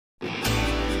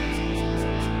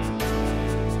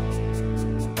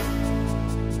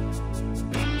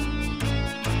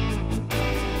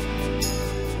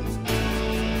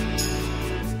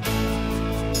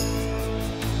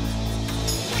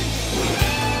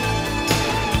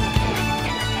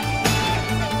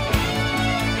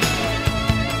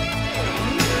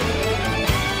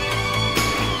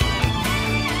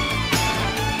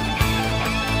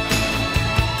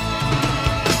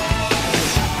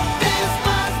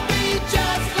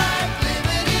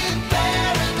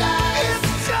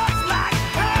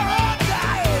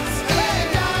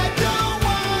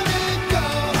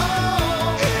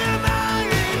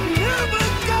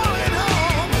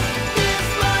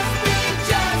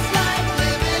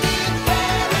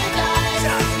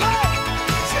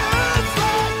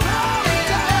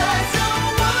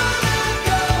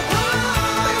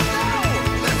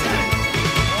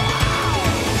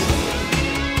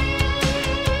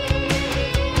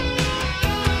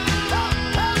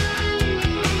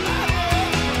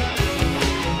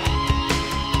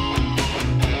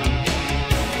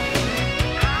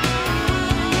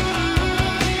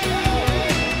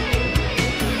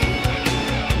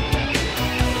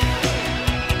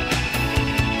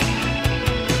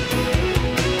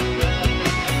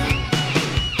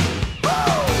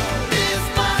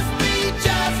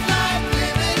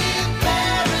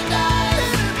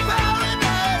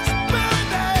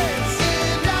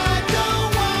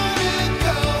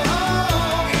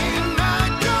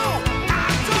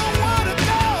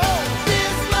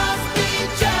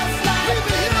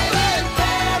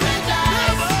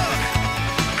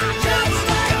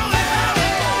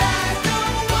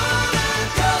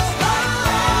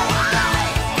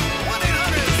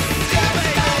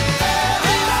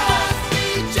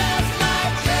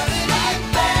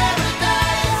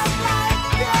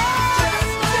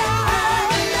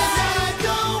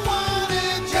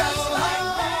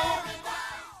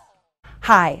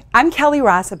Hi, I'm Kelly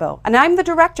Rossabo, and I'm the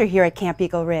director here at Camp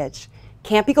Eagle Ridge.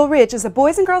 Camp Eagle Ridge is a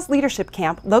boys and girls leadership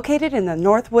camp located in the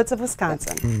North Woods of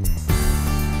Wisconsin.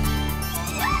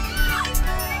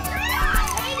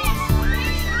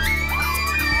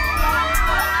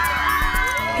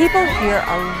 People here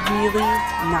are really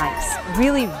nice,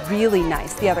 really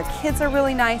nice. The other kids are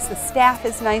really nice, the staff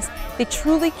is nice, they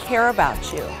truly care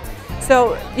about you.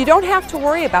 So you don't have to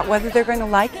worry about whether they're going to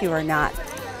like you or not.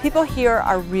 People here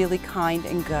are really kind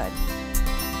and good.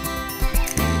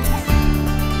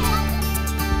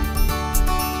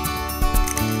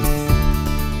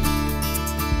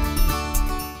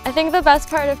 I think the best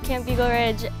part of Camp Eagle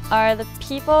Ridge are the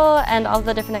people and all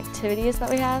the different activities that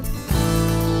we have.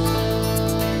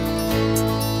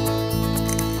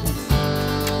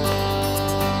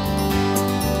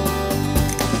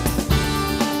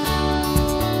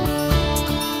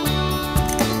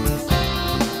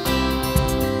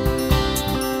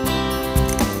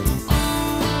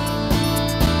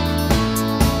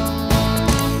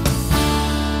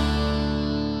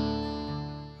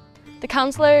 The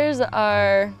counselors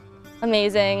are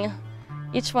amazing.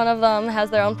 Each one of them has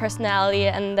their own personality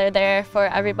and they're there for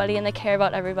everybody and they care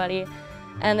about everybody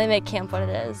and they make camp what it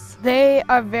is. They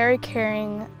are very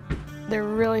caring, they're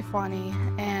really funny,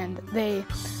 and they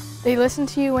listen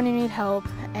to you when you need help,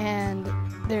 and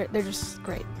they're just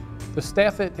great. The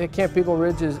staff at Camp Eagle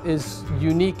Ridge is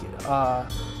unique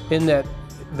in that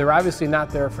they're obviously not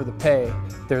there for the pay,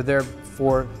 they're there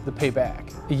for the payback.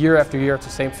 Year after year it's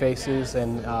the same faces,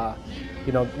 and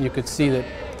you know, you could see that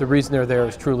the reason they're there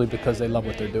is truly because they love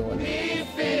what they're doing. We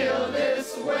feel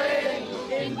this way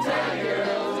in Tiger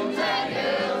Hills, in Tiger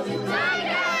Hills, in Tiger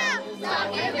Hills,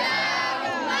 talking about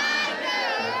my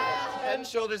girl. Head and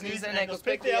shoulders, knees and ankles,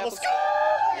 pick the apples.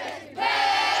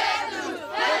 Head loose,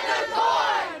 let the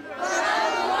corn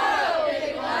around the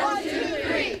world. 1, 2,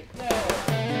 3.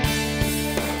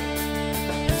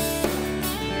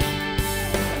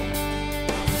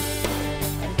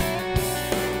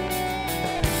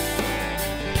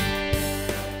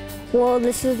 Well,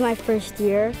 this is my first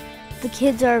year. The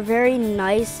kids are very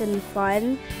nice and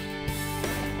fun.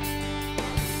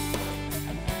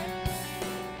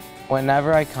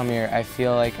 Whenever I come here, I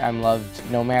feel like I'm loved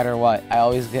no matter what. I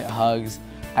always get hugs.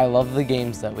 I love the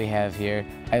games that we have here.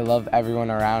 I love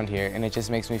everyone around here, and it just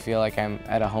makes me feel like I'm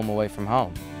at a home away from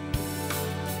home.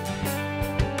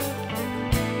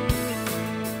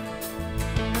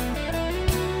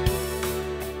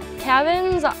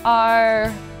 Cabins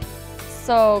are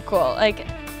so cool. Like,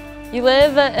 you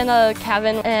live in a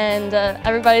cabin and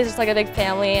everybody's just like a big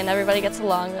family and everybody gets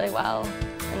along really well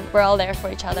and we're all there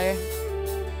for each other.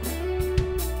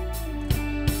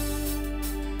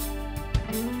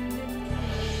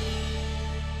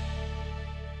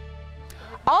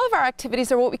 All of our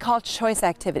activities are what we call choice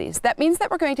activities. That means that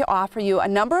we're going to offer you a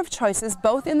number of choices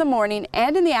both in the morning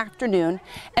and in the afternoon,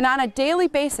 and on a daily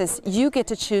basis you get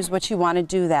to choose what you want to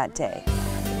do that day.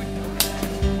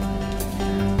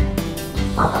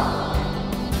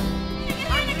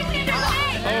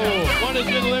 Oh, one has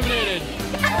been eliminated.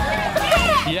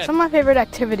 Yes. Some of my favorite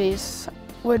activities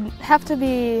would have to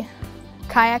be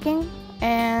kayaking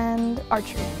and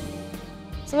archery.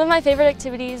 Some of my favorite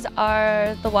activities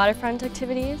are the waterfront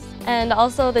activities, and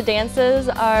also the dances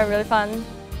are really fun,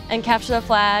 and capture the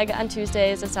flag on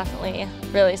Tuesdays is definitely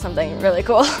really something really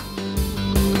cool.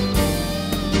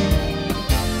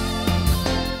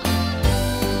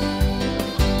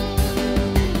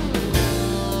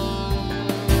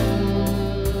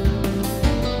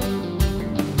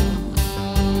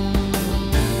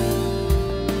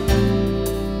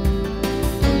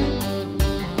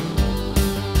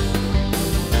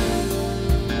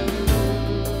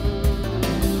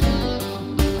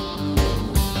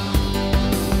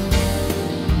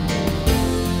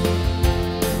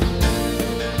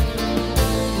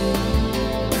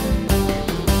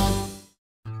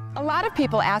 A lot of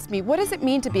people ask me, what does it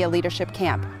mean to be a leadership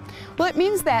camp? Well, it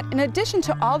means that in addition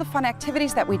to all the fun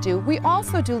activities that we do, we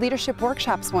also do leadership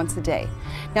workshops once a day.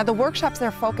 Now, the workshops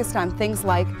are focused on things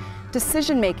like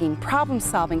decision-making,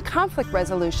 problem-solving, conflict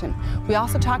resolution. We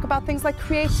also talk about things like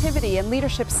creativity and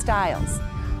leadership styles.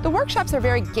 The workshops are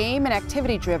very game and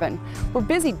activity-driven. We're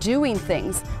busy doing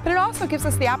things, but it also gives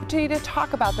us the opportunity to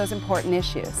talk about those important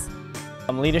issues.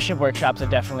 Leadership workshops are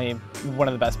definitely one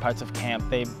of the best parts of camp.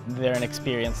 They're an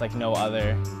experience like no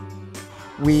other.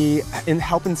 We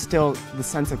help instill the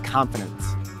sense of confidence,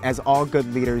 as all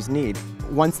good leaders need.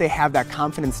 Once they have that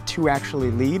confidence to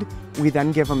actually lead, we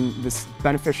then give them this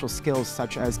beneficial skills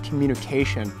such as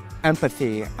communication,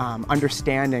 empathy,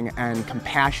 understanding, and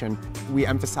compassion. We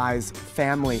emphasize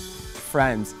family,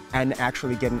 friends, and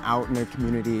actually getting out in the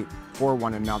community for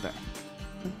one another.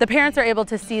 The parents are able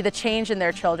to see the change in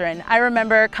their children. I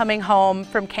remember coming home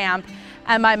from camp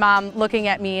and my mom looking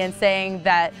at me and saying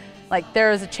that there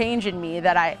was a change in me,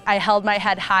 that I held my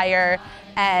head higher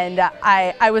and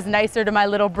I was nicer to my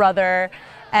little brother,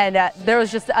 and there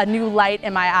was just a new light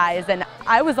in my eyes. And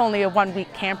I was only a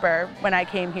 1-week camper when I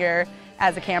came here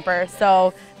as a camper,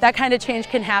 so that kind of change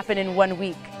can happen in 1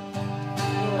 week.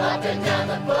 Up and down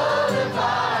the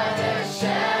boulevard, there's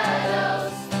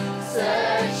shadows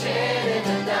searching in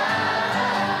the night.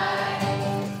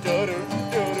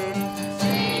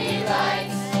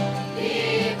 Streetlights,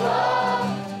 people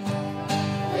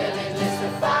living just to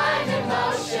find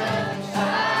emotion,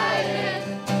 hiding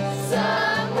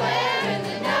somewhere in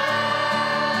the night.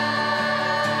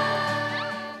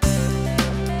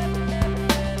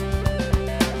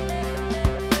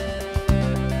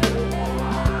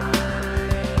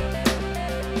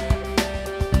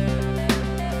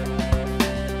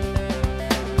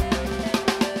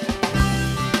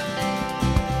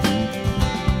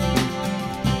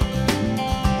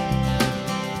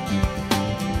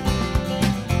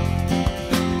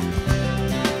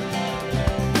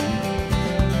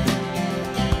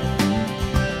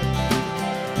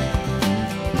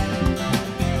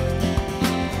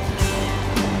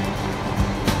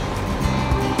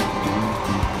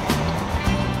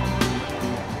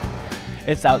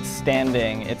 It's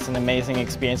outstanding. It's an amazing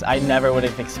experience. I never would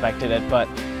have expected it, but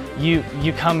you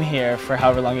come here for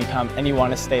however long you come and you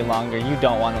want to stay longer. You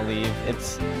don't want to leave.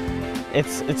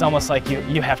 It's almost like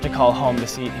you have to call home to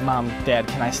see, Mom, Dad,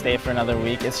 can I stay for another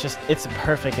week? It's a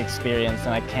perfect experience,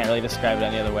 and I can't really describe it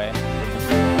any other way.